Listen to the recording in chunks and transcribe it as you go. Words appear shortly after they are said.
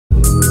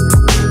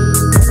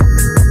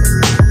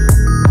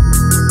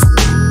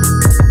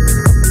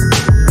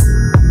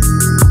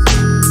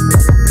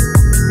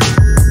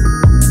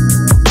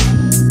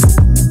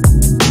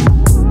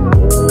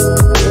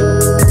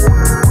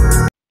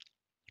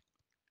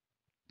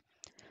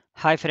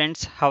Hi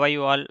friends, how are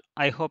you all?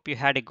 I hope you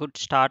had a good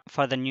start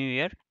for the new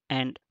year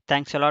and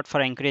thanks a lot for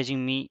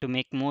encouraging me to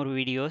make more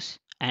videos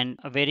and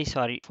very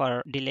sorry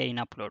for delay in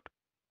upload.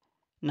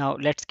 Now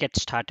let's get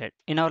started.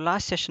 In our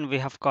last session we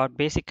have got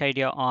basic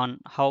idea on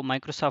how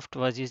Microsoft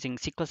was using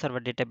SQL Server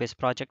database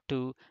project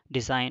to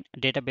design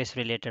database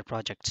related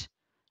projects.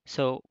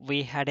 So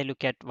we had a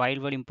look at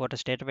Wildwood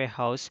Importers data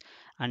warehouse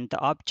and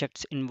the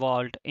objects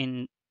involved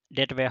in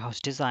data warehouse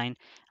design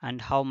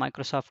and how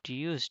Microsoft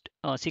used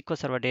a SQL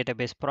Server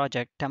database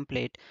project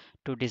template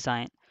to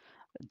design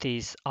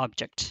these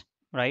objects,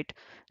 right?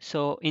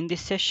 So in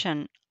this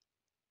session,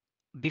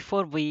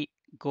 before we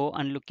go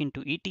and look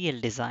into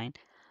ETL design,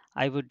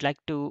 I would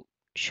like to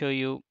show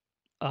you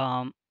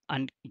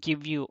and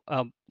give you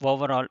a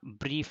overall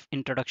brief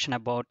introduction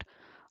about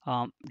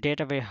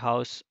data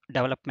warehouse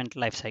development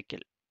lifecycle.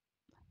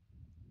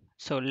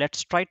 So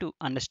let's try to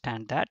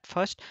understand that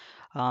first,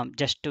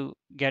 just to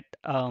get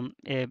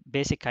a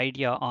basic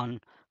idea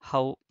on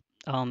how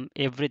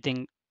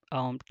everything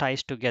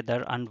ties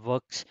together and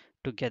works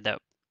together.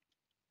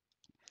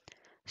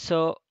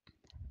 So,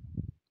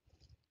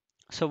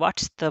 so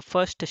what's the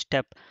first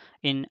step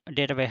in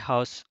data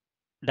warehouse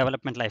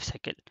development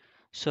lifecycle?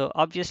 So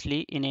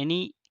obviously in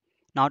any,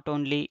 not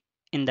only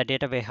in the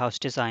data warehouse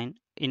design,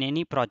 in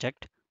any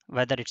project,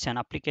 whether it's an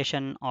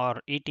application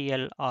or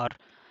ETL or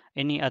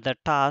any other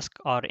task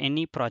or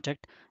any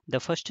project, the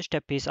first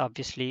step is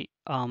obviously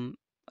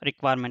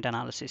requirement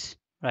analysis,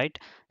 right?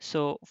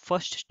 So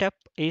first step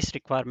is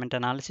requirement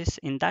analysis.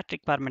 In that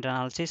requirement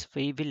analysis,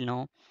 we will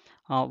know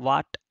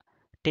what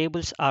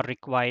tables are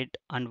required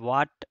and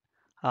what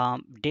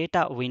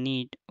data we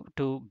need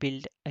to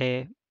build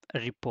a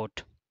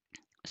report.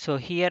 So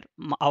here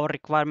our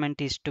requirement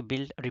is to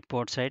build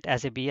reports, right?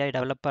 As a BI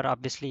developer,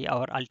 obviously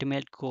our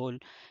ultimate goal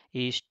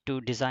is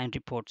to design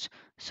reports.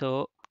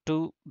 So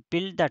to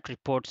build that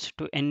reports,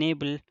 to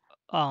enable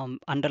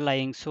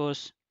underlying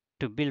source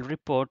to build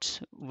reports,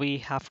 we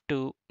have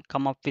to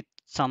come up with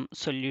some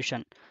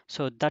solution.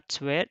 So that's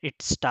where it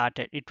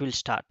will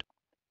start.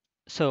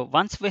 So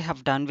once we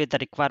have done with the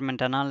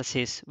requirement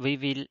analysis, we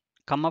will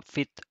come up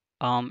with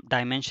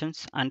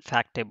dimensions and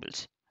fact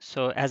tables.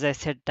 So as I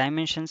said,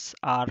 dimensions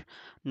are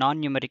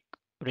non-numeric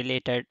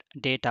related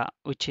data,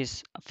 which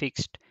is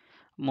fixed,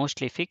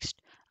 mostly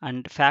fixed,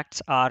 and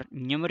facts are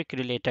numeric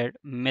related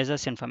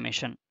measures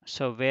information.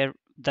 So where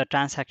the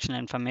transactional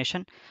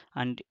information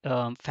and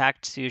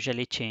facts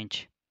usually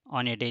change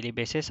on a daily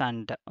basis,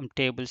 and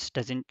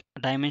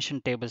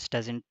dimension tables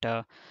doesn't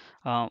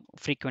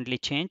frequently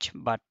change,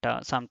 but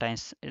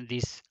sometimes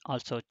these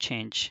also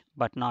change,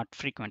 but not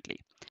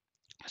frequently.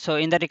 So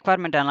in the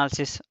requirement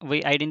analysis,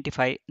 we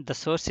identify the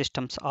source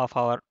systems of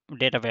our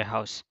data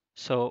warehouse.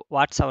 So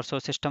what's our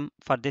source system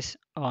for this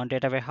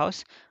data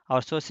warehouse?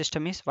 Our source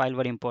system is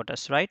Wildwood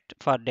Importers, right?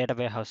 For data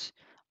warehouse,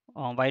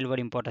 Wildwood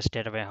Importers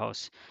data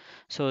warehouse.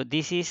 So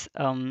this is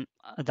the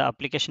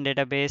application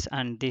database,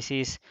 and this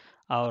is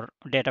our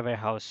data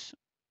warehouse.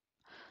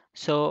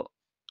 So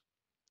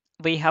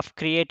we have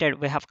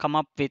come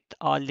up with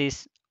all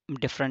these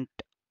different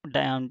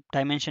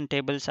dimension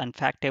tables and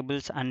fact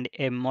tables and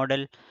a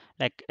model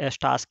like a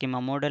star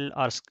schema model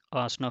or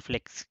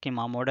snowflake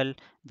schema model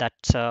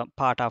that's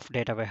part of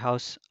data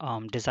warehouse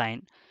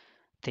design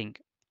thing.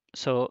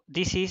 So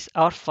this is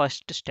our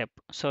first step.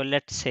 So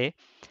let's say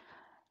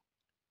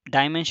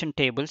dimension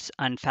tables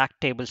and fact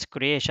tables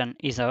creation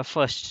is our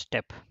first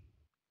step.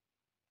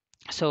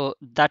 So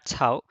that's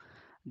how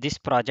this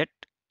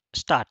project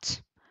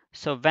starts.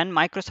 So when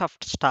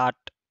Microsoft start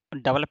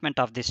development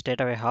of this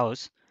data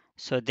warehouse,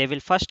 so they will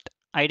first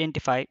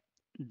identify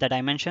the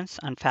dimensions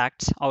and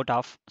facts out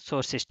of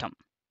source system,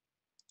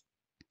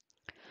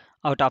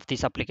 out of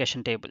these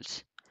application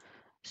tables.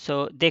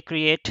 So they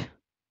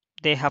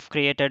have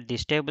created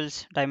these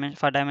tables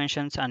for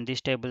dimensions and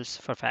these tables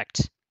for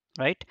facts,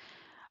 right?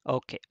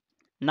 Okay.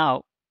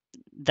 Now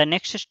the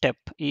next step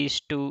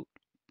is to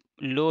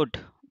load,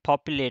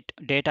 populate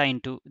data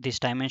into these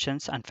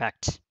dimensions and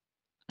facts.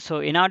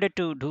 So in order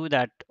to do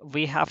that,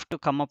 we have to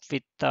come up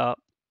with a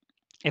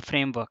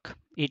framework,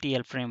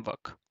 ETL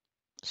framework.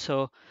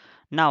 So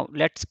now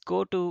let's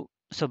go to,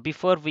 so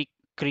before they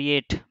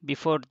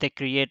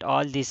create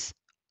all these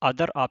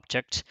other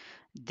objects,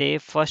 they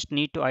first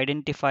need to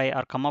identify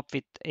or come up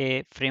with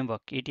a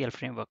framework, ETL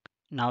framework.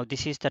 Now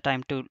this is the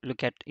time to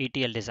look at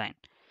ETL design.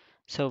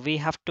 So we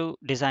have to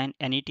design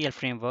an ETL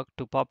framework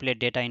to populate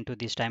data into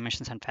these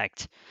dimensions and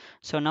facts.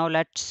 So now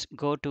let's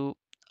go to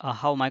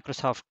how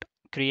Microsoft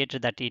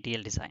created that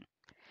ETL design.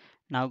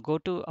 Now go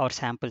to our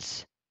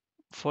samples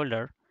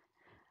folder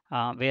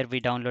where we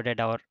downloaded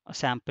our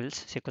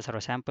samples, SQL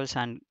Server samples,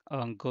 and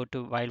go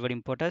to Wildwood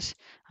Importers.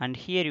 And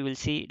here you will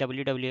see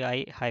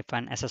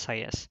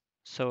WWI-SSIS.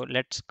 So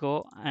let's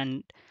go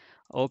and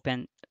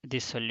open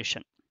this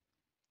solution.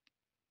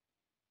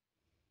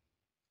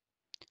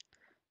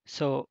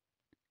 So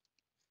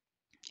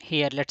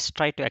here let's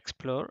try to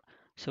explore.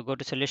 So go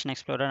to Solution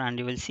Explorer and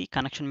you will see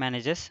Connection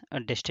Managers, a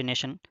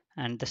destination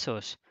and the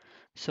source.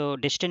 So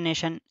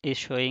destination is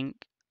showing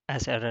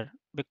as error.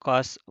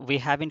 because we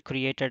haven't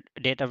created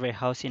data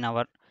warehouse in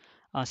our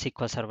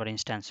SQL Server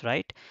instance,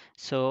 right?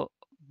 So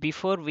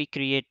before we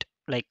create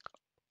like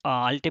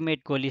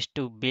ultimate goal is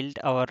to build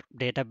our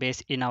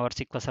database in our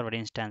SQL Server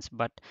instance,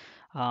 but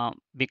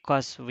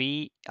because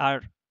we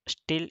are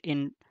still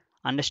in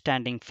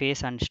understanding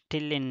phase and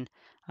still in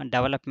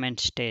development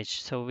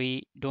stage, so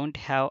we don't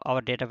have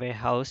our data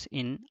warehouse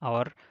in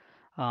our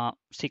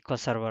SQL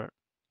Server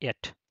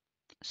yet.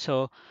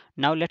 So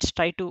now let's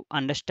try to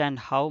understand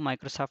how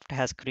Microsoft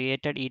has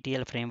created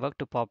ETL framework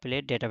to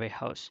populate data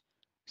warehouse.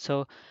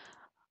 So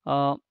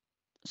uh,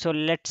 so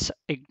let's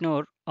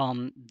ignore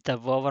the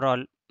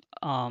overall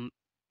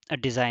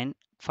design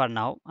for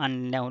now,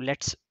 and now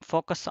let's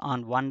focus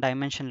on one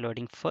dimension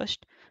loading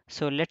first.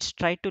 So let's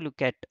try to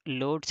look at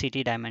load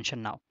city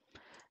dimension now.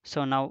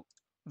 So now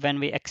when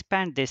we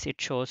expand this, it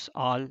shows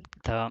all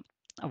the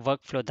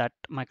workflow that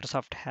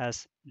Microsoft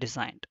has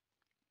designed.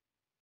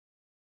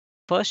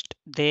 First,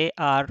 they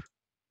are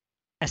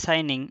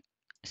assigning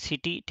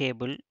city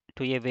table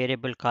to a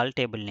variable called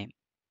table name.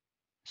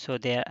 So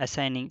they are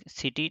assigning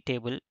city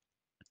table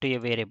to a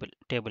variable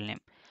table name,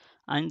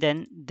 and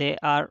then they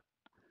are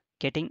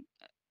getting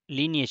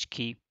lineage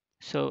key.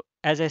 So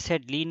as I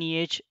said,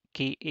 lineage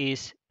key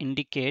is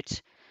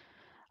indicates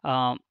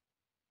um,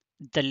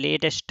 the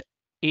latest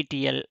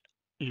ETL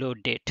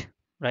load date,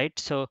 right?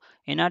 So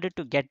in order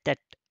to get that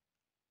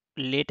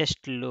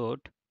latest load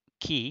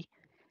key,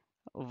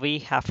 we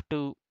have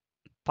to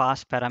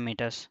pass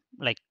parameters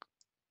like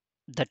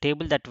the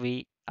table that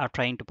we are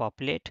trying to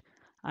populate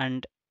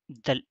and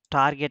the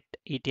target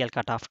ETL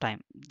cutoff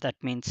time. That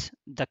means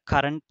the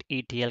current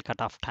ETL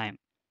cutoff time.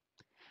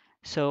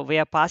 So we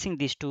are passing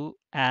these two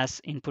as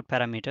input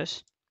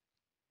parameters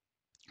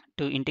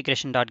to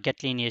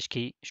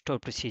integration.getLineageKey store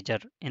procedure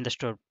in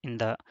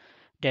the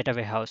data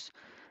warehouse.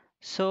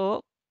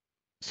 So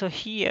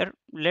here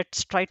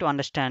let's try to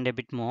understand a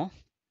bit more.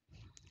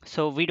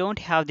 So we don't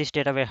have this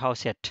data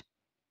warehouse yet,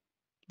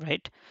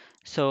 right?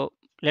 So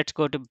let's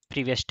go to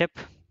previous step.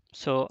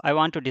 So I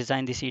want to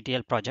design this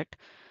ETL project.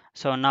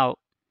 So now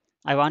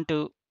I want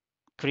to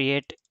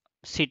create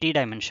city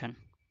dimension.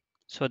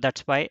 So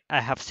that's why I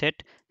have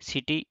set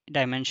city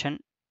dimension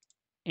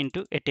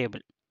into a table.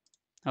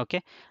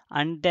 Okay,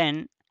 and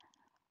then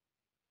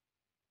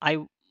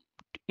I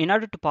in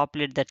order to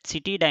populate that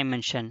city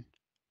dimension,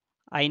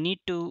 I need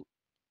to,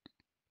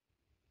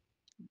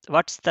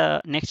 what's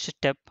the next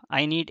step?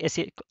 I need a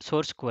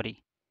source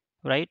query,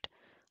 right?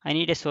 I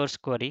need a source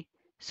query.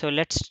 So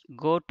let's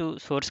go to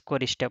source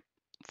query step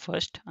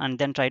first and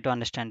then try to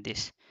understand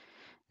this.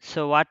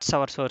 So what's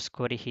our source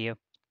query here?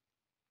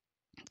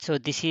 So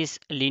this is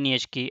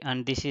lineage key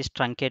and this is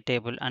truncate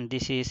table and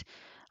this is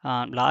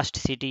last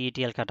city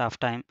ETL cutoff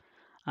time,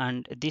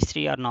 and these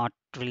three are not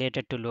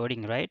related to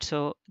loading, right?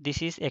 So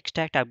this is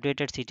extract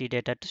updated city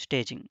data to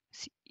staging.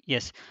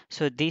 Yes,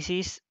 so this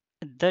is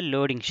the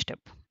loading step.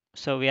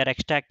 So we are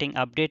extracting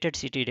updated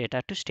city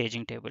data to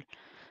staging table.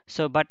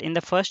 So but in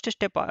the first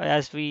step,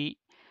 as we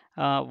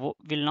will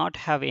not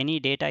have any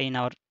data in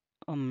our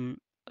um,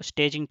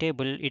 staging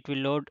table, it will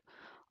load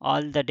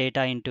all the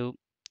data into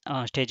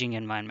staging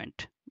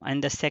environment.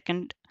 And the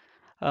second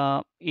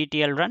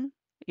ETL run,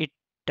 it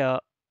uh,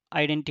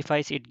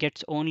 identifies, it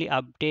gets only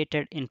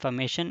updated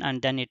information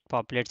and then it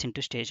populates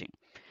into staging.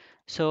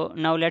 So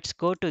now let's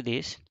go to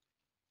this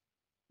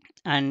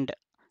and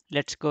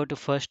let's go to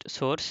first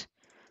source.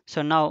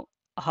 So now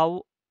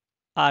how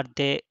are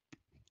they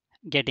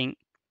getting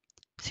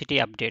city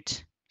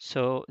updates?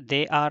 So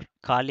they are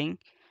calling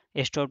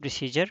a store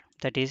procedure,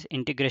 that is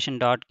integration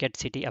dot get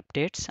city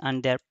updates,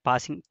 and they're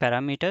passing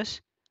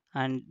parameters,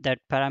 and that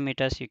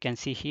parameters you can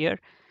see here,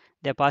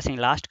 they're passing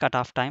last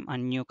cutoff time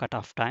and new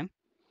cutoff time.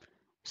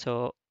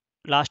 So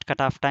last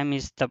cutoff time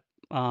is the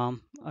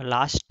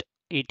last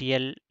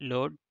ETL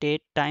load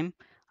date time,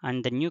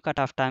 and the new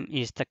cutoff time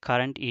is the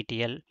current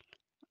ETL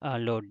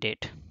load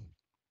date.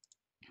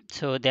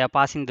 So they are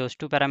passing those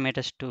two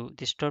parameters to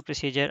the store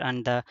procedure,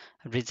 and the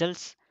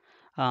results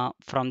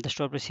from the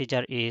store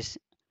procedure is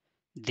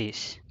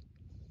this.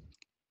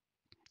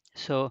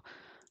 So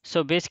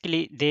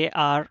basically they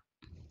are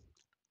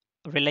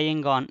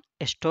relying on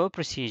a store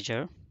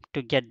procedure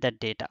to get that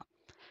data.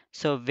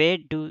 So where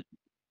do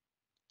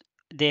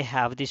they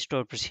have the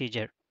store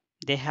procedure?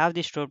 They have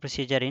the store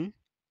procedure in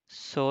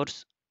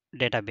source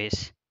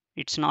database.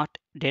 It's not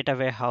data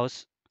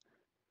warehouse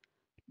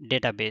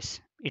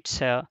database.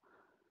 It's a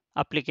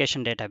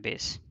application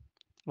database.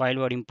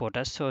 Wildword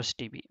importer source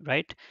DB,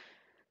 right?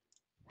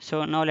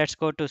 So now let's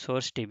go to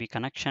source DB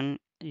connection.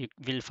 You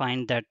will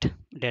find that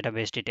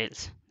database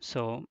details.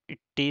 So it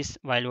is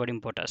wildword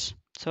importers.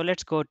 So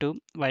let's go to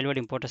wildword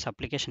importers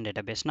application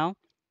database now.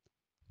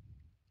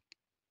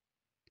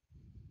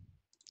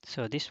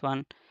 So this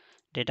one,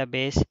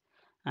 database,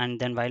 and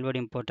then wildword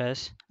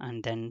importers,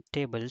 and then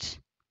tables.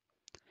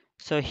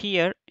 So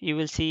here you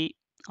will see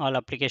all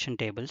application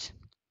tables,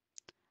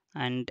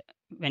 and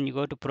when you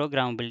go to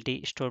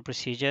programmability store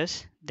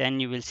procedures, then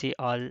you will see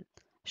all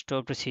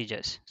store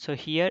procedures. So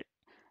here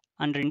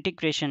under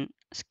integration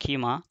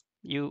schema,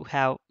 you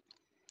have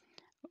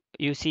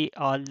you see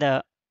all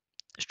the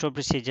stored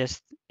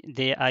procedures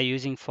they are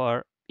using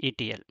for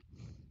ETL.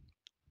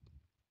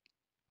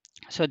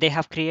 So they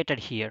have created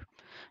here.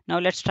 Now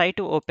let's try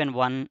to open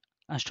one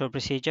stored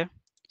procedure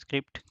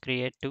script,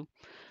 create two,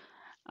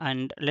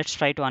 and let's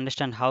try to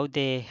understand how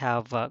they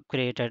have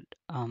created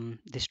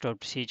this stored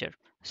procedure.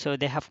 So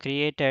they have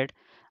created,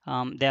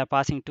 they are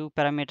passing two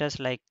parameters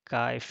like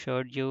I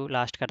showed you,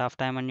 last cutoff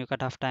time and new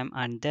cutoff time,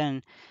 and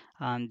then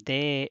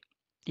they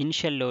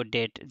initial load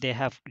date, they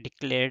have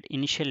declared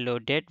initial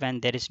load date when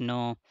there is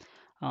no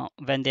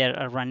when they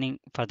are running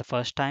for the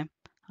first time,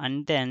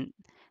 and then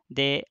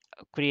they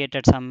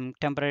created some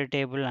temporary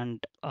table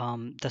and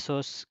the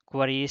source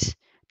queries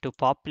to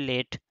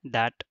populate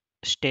that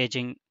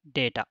staging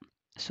data.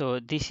 So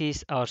this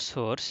is our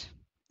source,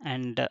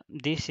 and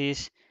this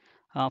is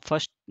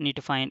first need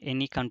to find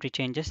any country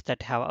changes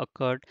that have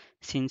occurred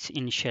since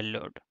initial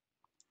load.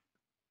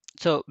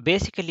 So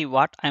basically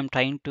what I'm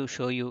trying to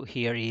show you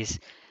here is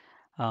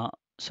uh,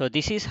 so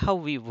this is how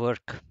we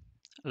work.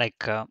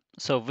 Like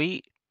so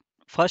we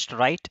first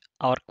write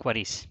our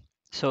queries.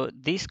 So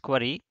this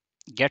query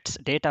gets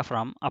data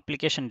from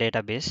application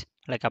database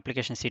like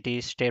application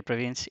cities, state,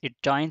 province. It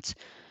joins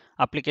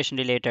application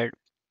related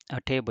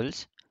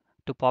tables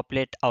to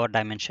populate our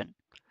dimension.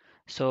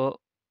 So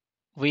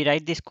we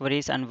write these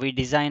queries and we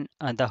design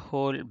the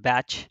whole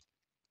batch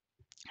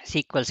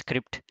SQL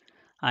script,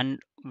 and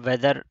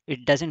whether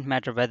it doesn't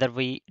matter whether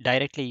we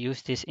directly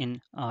use this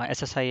in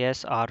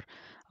SSIS or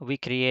we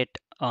create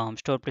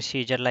store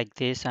procedure like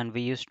this and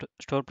we use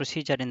store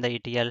procedure in the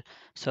ETL.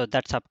 So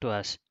that's up to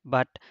us.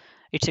 But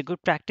it's a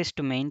good practice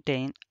to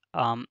maintain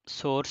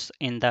source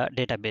in the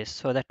database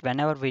so that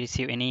whenever we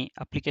receive any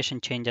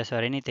application changes or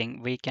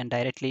anything, we can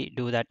directly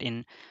do that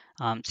in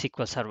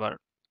SQL Server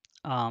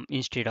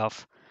instead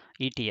of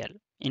ETL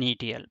in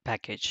ETL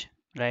package,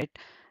 right?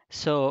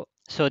 So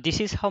this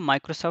is how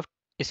Microsoft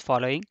is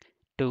following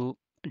to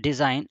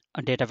design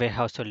a data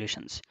warehouse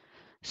solutions.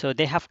 So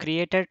they have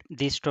created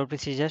these stored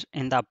procedures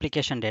in the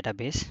application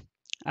database,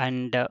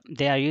 and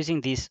they are using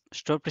these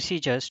stored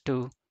procedures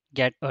to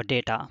get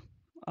data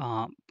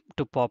uh,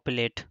 to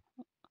populate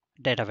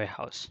data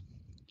warehouse,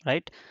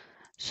 right?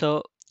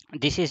 So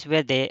this is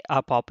where they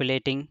are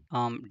populating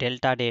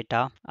delta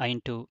data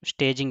into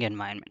staging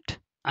environment.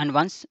 And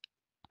once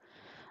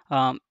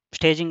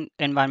staging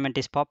environment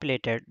is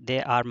populated,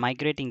 they are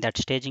migrating that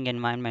staging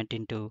environment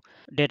into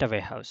data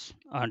warehouse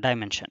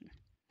dimension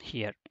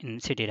here in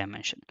city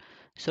dimension.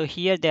 So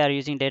here they are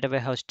using data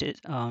warehouse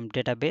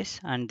database,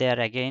 and they are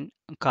again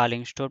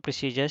calling store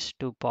procedures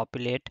to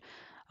populate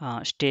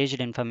staged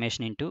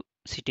information into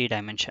city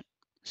dimension.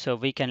 So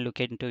we can look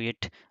into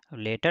it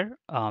later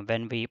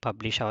when we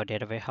publish our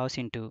data warehouse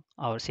into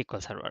our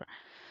SQL Server.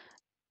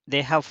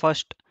 They have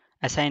first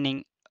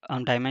assigning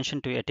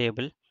dimension to a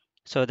table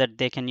so that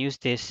they can use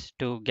this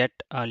to get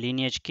a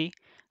lineage key,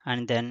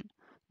 and then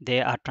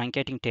they are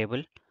truncating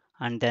table,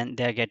 and then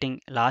they are getting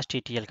last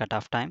ETL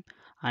cutoff time,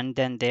 and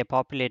then they are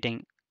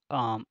populating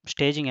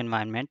staging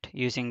environment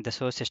using the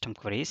source system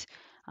queries,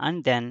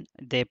 and then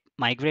they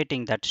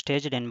migrating that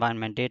staged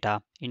environment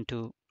data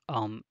into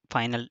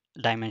final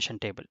dimension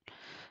table.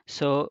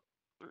 So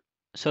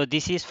so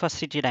this is for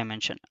city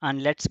dimension,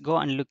 and let's go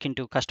and look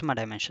into customer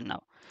dimension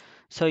now.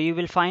 So you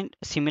will find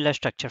similar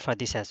structure for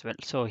this as well.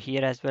 So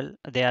here as well,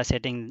 they are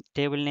setting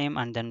table name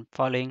and then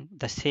following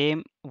the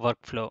same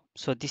workflow.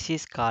 So this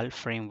is called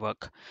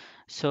framework.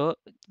 So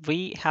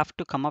we have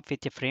to come up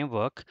with a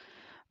framework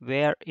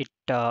where it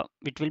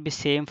will be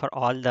same for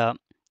all the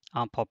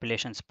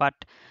populations, but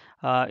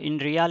in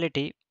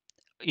reality,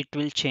 it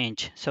will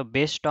change. So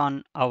based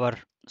on our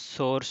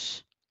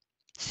source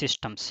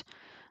systems.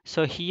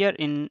 So here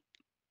in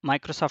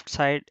Microsoft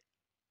side,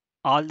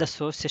 all the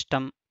source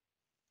system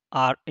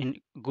are in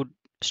good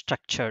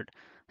structured,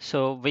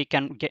 so we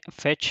can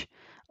fetch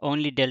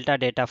only delta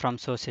data from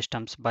source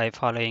systems by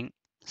following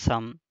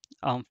some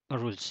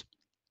rules.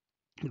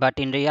 But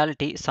in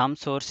reality, some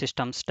source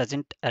systems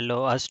doesn't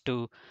allow us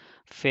to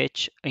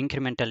fetch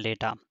incremental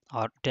data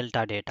or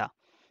delta data.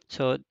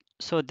 So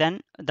so then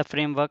the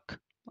framework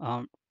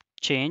um,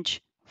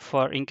 change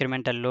for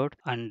incremental load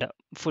and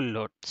full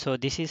load. So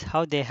this is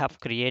how they have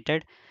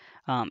created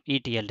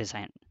ETL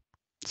design.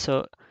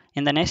 So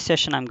in the next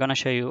session, I'm going to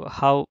show you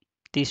how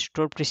these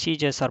stored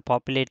procedures are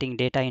populating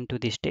data into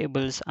these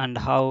tables, and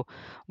how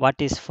what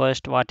is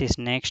first, what is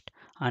next,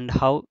 and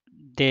how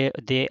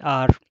they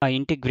are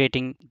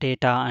integrating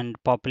data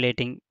and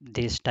populating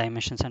these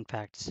dimensions and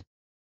facts.